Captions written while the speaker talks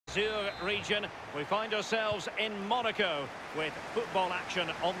Azure region, we find ourselves in Monaco with football action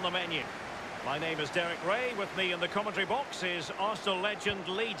on the menu. My name is Derek Ray. With me in the commentary box is Arsenal legend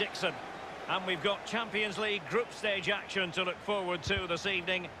Lee Dixon. And we've got Champions League group stage action to look forward to this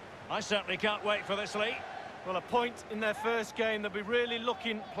evening. I certainly can't wait for this, Lee. Well, a point in their first game. They'll be really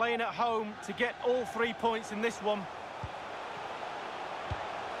looking, playing at home, to get all 3 points in this one.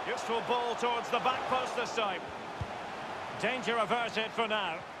 Useful ball towards the back post this time. Danger averted for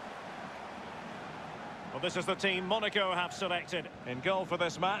now. Well, this is the team Monaco have selected. In goal for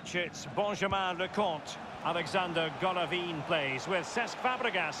this match, it's Benjamin Lecomte. Alexander Golovin plays with Cesc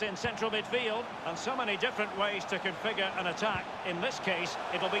Fabregas in central midfield. And so many different ways to configure an attack. In this case,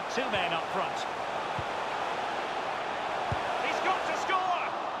 it'll be 2 men up front. He's got to score!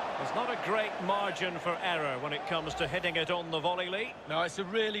 There's not a great margin for error when it comes to hitting it on the volley, Lee. No, it's a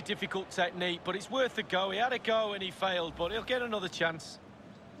really difficult technique, but it's worth a go. He had a go and he failed, but he'll get another chance.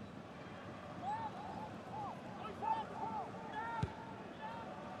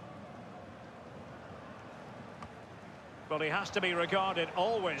 Well, he has to be regarded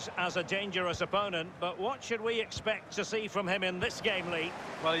always as a dangerous opponent, but what should we expect to see from him in this game, Lee?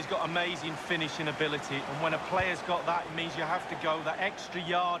 Well, he's got amazing finishing ability, and when a player's got that, it means you have to go that extra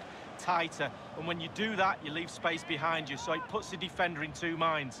yard tighter, and when you do that, you leave space behind you, so it puts the defender in 2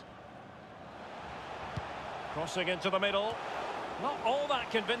 minds. Crossing into the middle. Not all that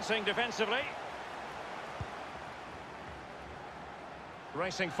convincing defensively.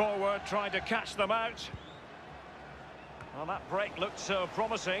 Racing forward, trying to catch them out. Well, that break looked so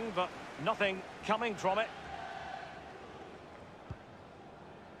promising, but nothing coming from it.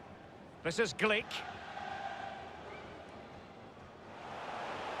 This is Glick.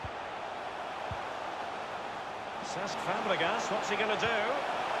 Cesc Fabregas, what's he going to do?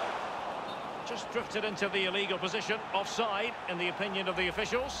 Just drifted into the illegal position, offside, in the opinion of the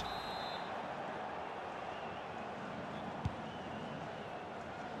officials.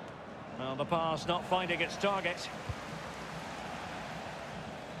 Well, the pass not finding its target.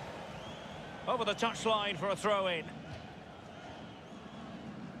 Over the touchline for a throw-in.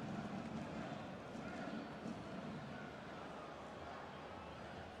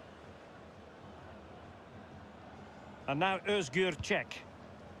 And now Özgür Çek.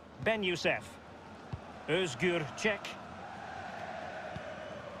 Ben Youssef. Özgür Çek.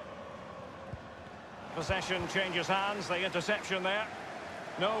 Possession changes hands, the interception there.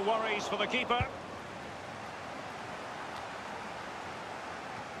 No worries for the keeper.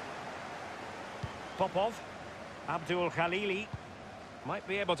 Popov. Abdul Khalili might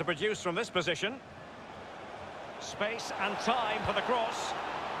be able to produce from this position. Space and time for the cross.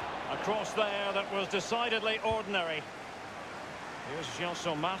 A cross there that was decidedly ordinary. Here's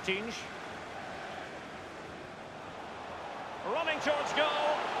Gelson Martins. Running towards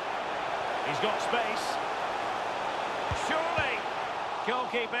goal. He's got space. Surely.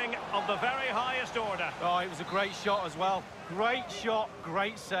 Goalkeeping of the very highest order. Oh, it was a great shot as well. Great shot,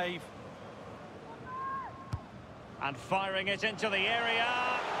 great save. And firing it into the area.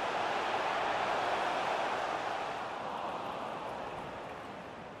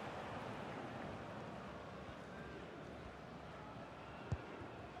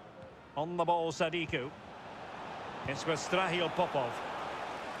 On the ball, Sadiku. It's with Strahil Popov.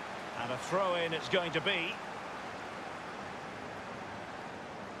 And a throw-in it's going to be.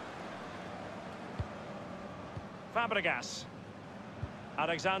 Fabregas.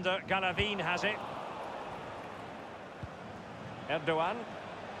 Alexander Golovin has it. Erdogan.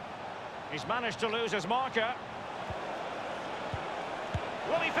 He's managed to lose his marker.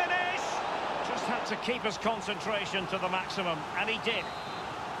 Will he finish? Just had to keep his concentration to the maximum, and he did.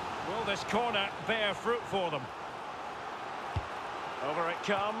 Will this corner bear fruit for them? Over it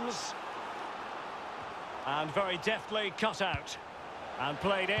comes. And very deftly cut out. And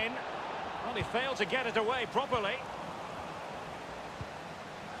played in. Well, he failed to get it away properly.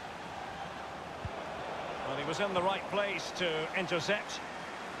 Well, he was in the right place to intercept.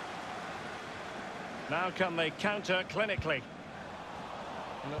 Now can they counter clinically?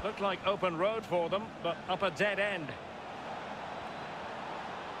 And it looked like open road for them, but up a dead end.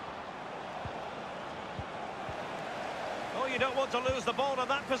 Oh, you don't want to lose the ball in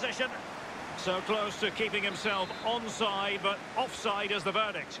that position. So close to keeping himself onside, but offside is the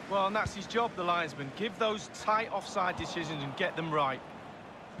verdict. Well, and that's his job, the linesman. Give those tight offside decisions and get them right.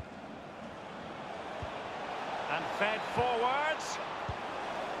 And fed forwards.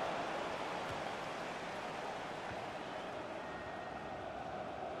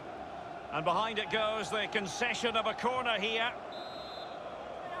 And behind it goes the concession of a corner here.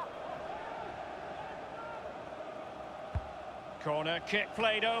 Corner kick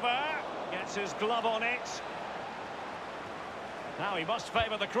played over. Gets his glove on it. Now he must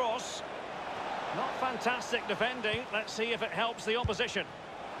favour the cross. Not fantastic defending. Let's see if it helps the opposition.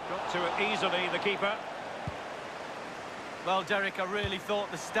 Got to it easily, the keeper. Well, Derek, I really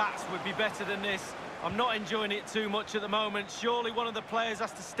thought the stats would be better than this. I'm not enjoying it too much at the moment. Surely one of the players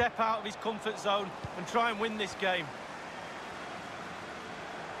has to step out of his comfort zone and try and win this game.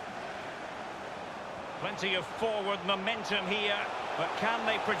 Plenty of forward momentum here, but can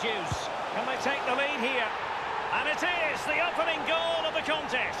they produce? Can they take the lead here? And it is the opening goal of the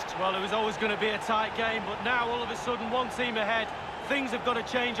contest. Well, it was always going to be a tight game, but now all of a sudden one team ahead. Things have got to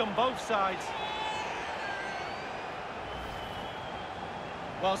change on both sides.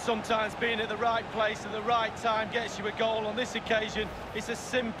 Well, sometimes being at the right place at the right time gets you a goal. On this occasion, it's a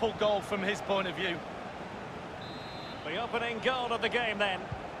simple goal from his point of view. The opening goal of the game then.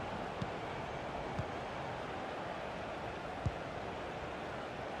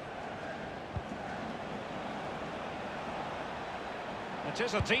 It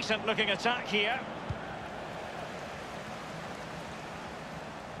is a decent-looking attack here.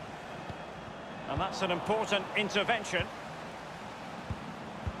 And that's an important intervention.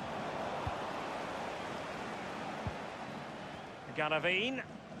 Galavine.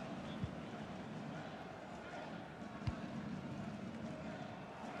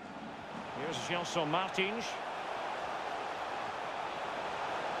 Here's Gelson Martins.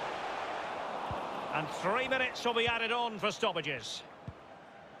 And 3 minutes will be added on for stoppages.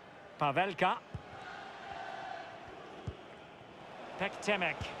 Pavelka.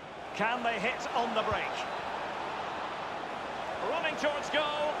 Pektemek. Can they hit on the break? Running towards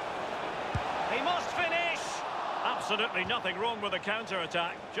goal. He must finish. Absolutely nothing wrong with the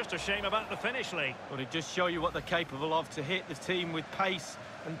counter-attack. Just a shame about the finish, Lee. But it just shows you what they're capable of to hit the team with pace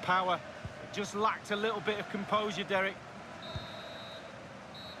and power. It just lacked a little bit of composure, Derek.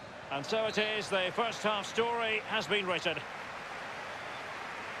 And so it is, the first half story has been written.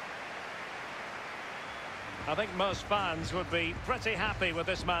 I think most fans would be pretty happy with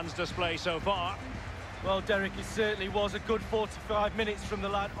this man's display so far. Well, Derek, it certainly was a good 45 minutes from the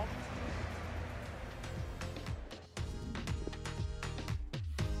lad.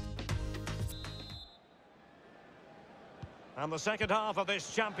 And the second half of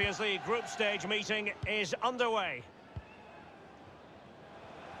this Champions League group stage meeting is underway.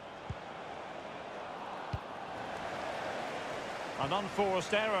 An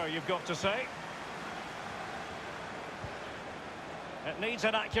unforced error, you've got to say. It needs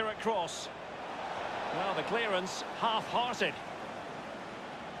an accurate cross. Well, the clearance half-hearted.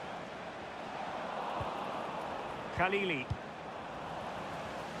 Khalili.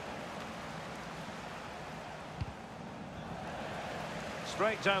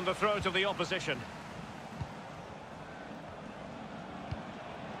 Straight down the throat of the opposition.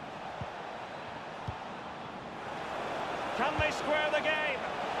 Can they square the game?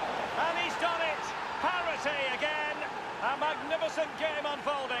 And he's done it! Parity again! A magnificent game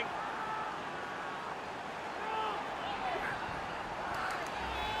unfolding.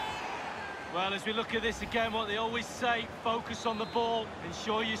 Well, as we look at this again, what they always say, focus on the ball,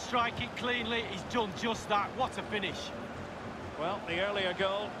 ensure you strike it cleanly. He's done just that. What a finish. Well, the earlier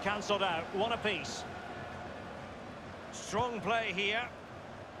goal cancelled out. One apiece. Strong play here.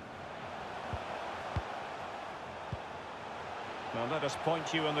 Now let us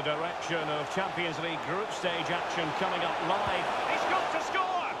point you in the direction of Champions League group stage action coming up live. He's got to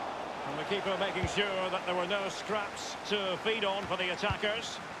score! And the keeper making sure that there were no scraps to feed on for the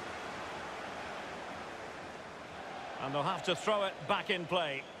attackers. And they'll have to throw it back in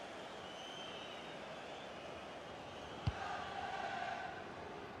play.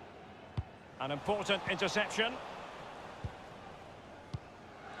 An important interception.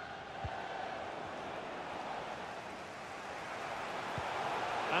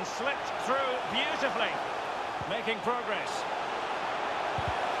 And slipped through beautifully, making progress.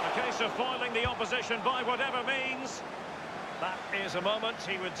 A case of foiling the opposition by whatever means. That is a moment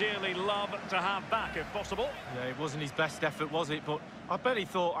he would dearly love to have back, if possible. Yeah, it wasn't his best effort, was it? But I bet he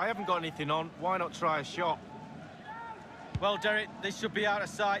thought, I haven't got anything on, why not try a shot? Well, Derek, they should be out of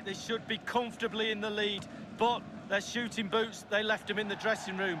sight. They should be comfortably in the lead. But their shooting boots, they left him in the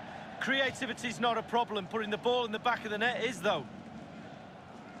dressing room. Creativity's not a problem. Putting the ball in the back of the net is, though.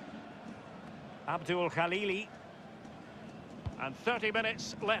 Abdul Khalili. And 30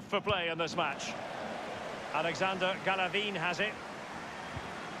 minutes left for play in this match. Alexander Galavine has it.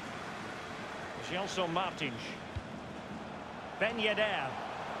 Gelson Martins. Ben Yedder.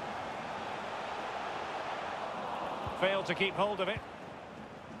 Failed to keep hold of it.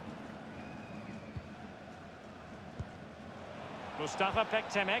 Mustafa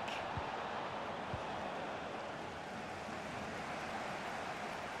Pektemek.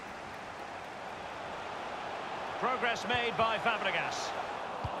 Progress made by Fabregas.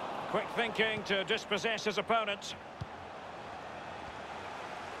 Quick thinking to dispossess his opponent.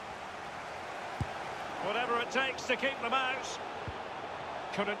 Whatever it takes to keep them out.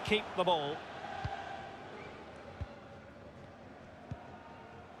 Couldn't keep the ball.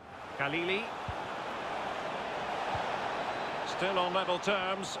 Khalili. Still on level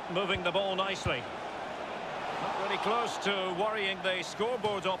terms, moving the ball nicely. Not really close to worrying the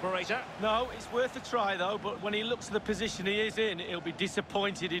scoreboard operator. No, it's worth a try though, but when he looks at the position he is in, he'll be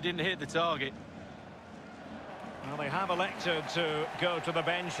disappointed he didn't hit the target. Well, they have elected to go to the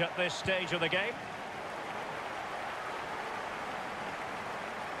bench at this stage of the game.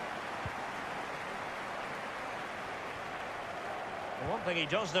 One thing he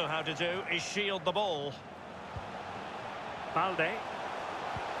does know how to do is shield the ball. Balde.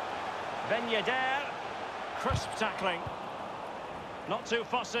 Ben Yedder. Crisp tackling. Not too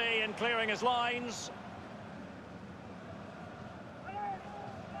fussy in clearing his lines.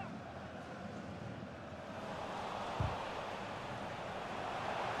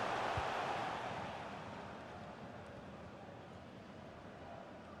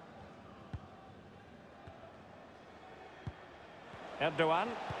 Erdogan.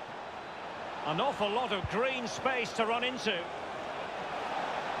 An awful lot of green space to run into.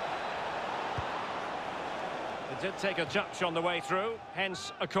 It did take a touch on the way through,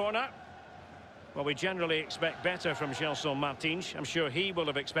 hence a corner. Well, we generally expect better from Gelson Martins. I'm sure he will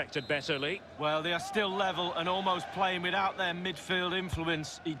have expected better, Lee. Well, they are still level and almost playing without their midfield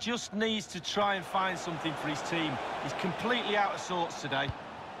influence. He just needs to try and find something for his team. He's completely out of sorts today.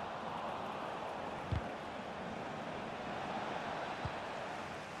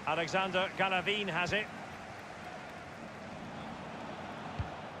 Alexander Galavin has it.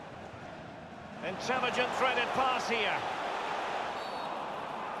 Intelligent threaded pass here.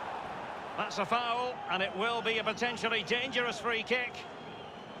 That's a foul, and it will be a potentially dangerous free kick.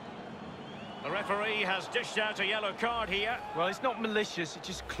 The referee has dished out a yellow card here. Well, it's not malicious, it's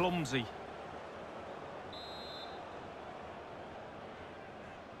just clumsy.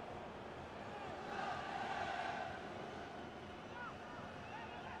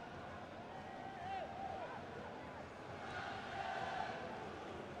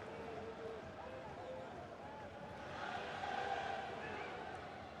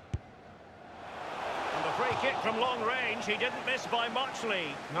 Free kick from long range, he didn't miss by much,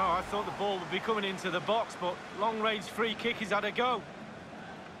 Lee. No, I thought the ball would be coming into the box, but long-range free kick, he's had a go.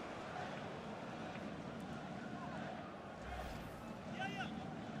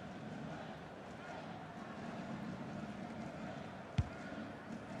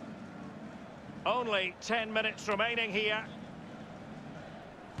 Only 10 minutes remaining here.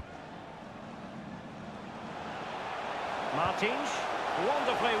 Martins,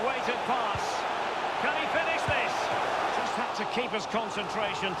 wonderfully weighted pass. Can he finish this? Just had to keep his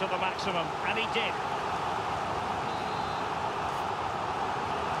concentration to the maximum, and he did.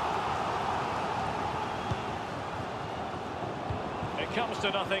 It comes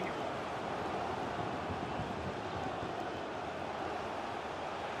to nothing.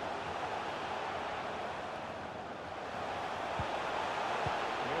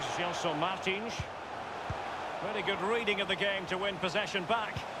 Here's Gelson Martins. Very good reading of the game to win possession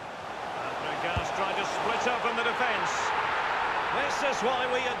back. Fabregas trying to split open the defence. This is why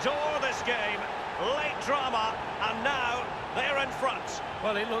we adore this game. Late drama, and now they're in front.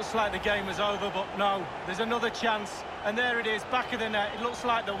 Well, it looks like the game was over, but no, there's another chance. And there it is, back of the net. It looks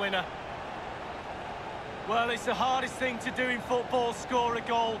like the winner. Well, it's the hardest thing to do in football, score a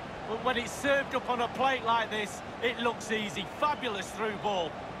goal. But when it's served up on a plate like this, it looks easy. Fabulous through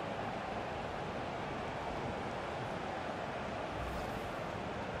ball.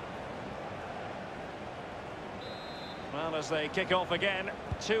 Well, as they kick off again,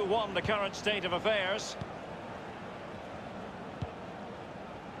 2-1 the current state of affairs.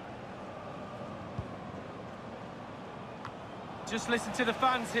 Just listen to the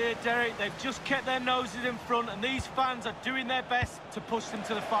fans here, Derek. They've just kept their noses in front, and these fans are doing their best to push them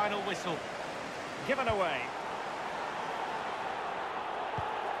to the final whistle. Given away.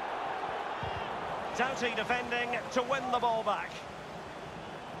 Doughty defending to win the ball back.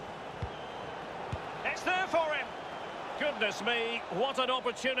 It's there for him. Goodness me, what an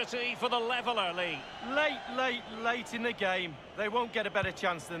opportunity for the leveller, Lee. Late in the game. They won't get a better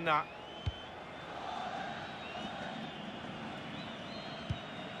chance than that.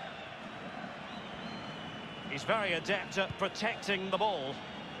 He's very adept at protecting the ball.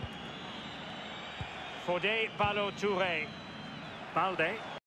 Fodé Ballo-Touré. Balde.